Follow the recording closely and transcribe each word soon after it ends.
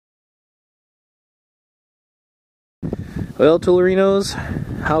Well, Toolerinos,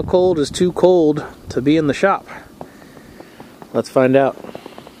 how cold is too cold to be in the shop? Let's find out.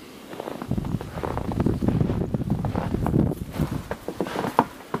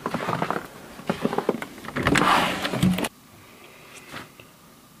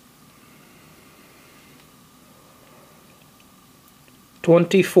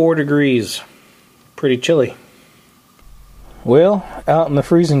 "24 degrees. Pretty chilly." Well, out in the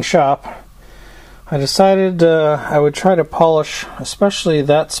freezing shop, I decided I would try to polish especially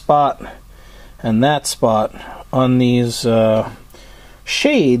that spot and that spot on these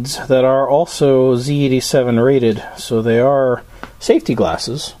shades that are also Z87 rated, so they are safety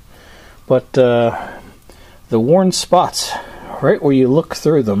glasses, but the worn spots right where you look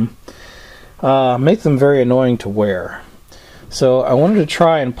through them make them very annoying to wear. So I wanted to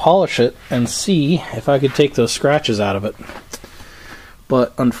try and polish it and see if I could take those scratches out of it.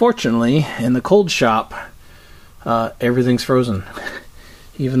 But unfortunately, in the cold shop, everything's frozen.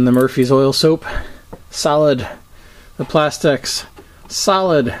 Even the Murphy's oil soap, solid. The Plastex,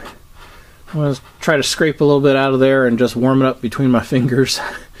 solid. I'm going to try to scrape a little bit out of there and just warm it up between my fingers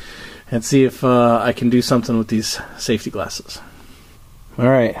and see if I can do something with these safety glasses.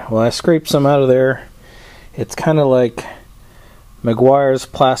 Alright, well, I scraped some out of there. It's kind of like Meguiar's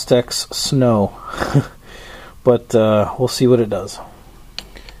Plastex Snow. But we'll see what it does.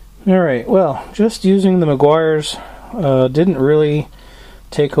 Alright, well, just using the Meguiar's didn't really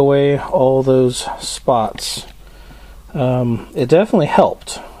take away all those spots. It definitely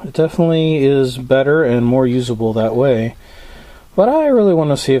helped. It definitely is better and more usable that way. But I really want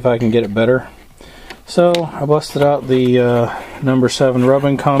to see if I can get it better. So I busted out the number 7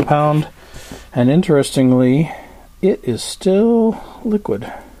 rubbing compound, and interestingly, it is still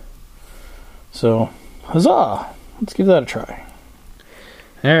liquid. So, huzzah! Let's give that a try.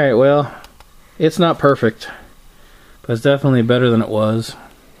 Alright, well, it's not perfect, but it's definitely better than it was.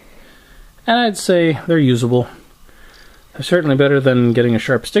 And I'd say they're usable. They're certainly better than getting a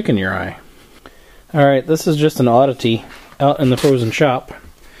sharp stick in your eye. Alright, this is just an oddity out in the frozen shop.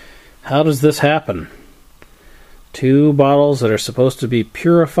 How does this happen? 2 bottles that are supposed to be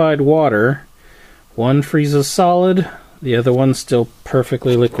purified water. One freezes solid, the other one's still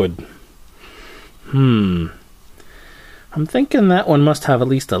perfectly liquid. I'm thinking that one must have at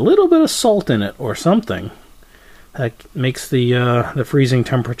least a little bit of salt in it or something. That makes the freezing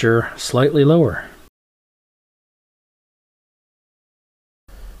temperature slightly lower.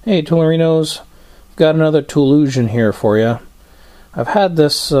 Hey Toolerinos, got another Toollusion here for you. I've had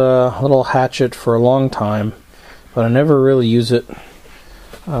this little hatchet for a long time, but I never really use it.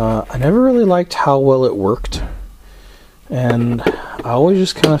 I never really liked how well it worked, and I always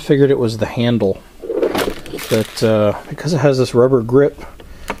just kind of figured it was the handle. That because it has this rubber grip,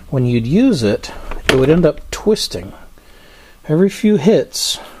 when you'd use it, it would end up twisting. Every few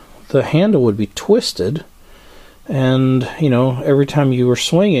hits, the handle would be twisted, and you know, every time you were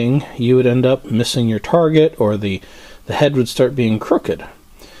swinging, you would end up missing your target, or the head would start being crooked.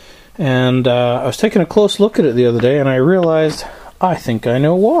 And I was taking a close look at it the other day, and I realized, I think I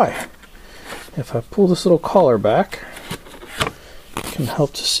know why. If I pull this little collar back, it can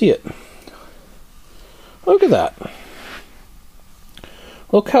help to see it. Look at that.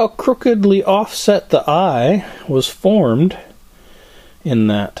 Look how crookedly offset the eye was formed in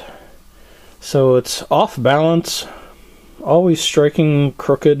that. So it's off balance, always striking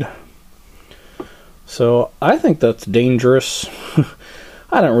crooked. So I think that's dangerous.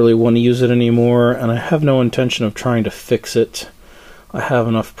 I don't really want to use it anymore, and I have no intention of trying to fix it. I have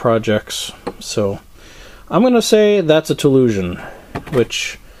enough projects. So I'm going to say that's a Toollusion,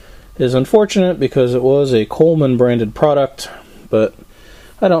 which is unfortunate because it was a Coleman branded product, but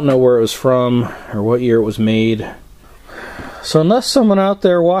I don't know where it was from or what year it was made. So unless someone out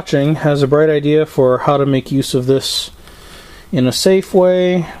there watching has a bright idea for how to make use of this in a safe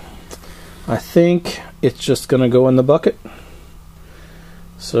way, I think it's just going to go in the bucket.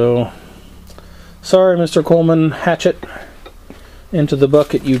 So, sorry Mr. Coleman, Hatchet, into the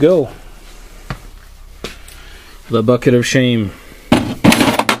bucket you go. The bucket of shame.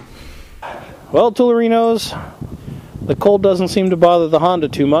 Well, Toolerinos, the cold doesn't seem to bother the Honda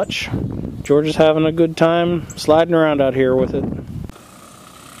too much. George is having a good time sliding around out here with it.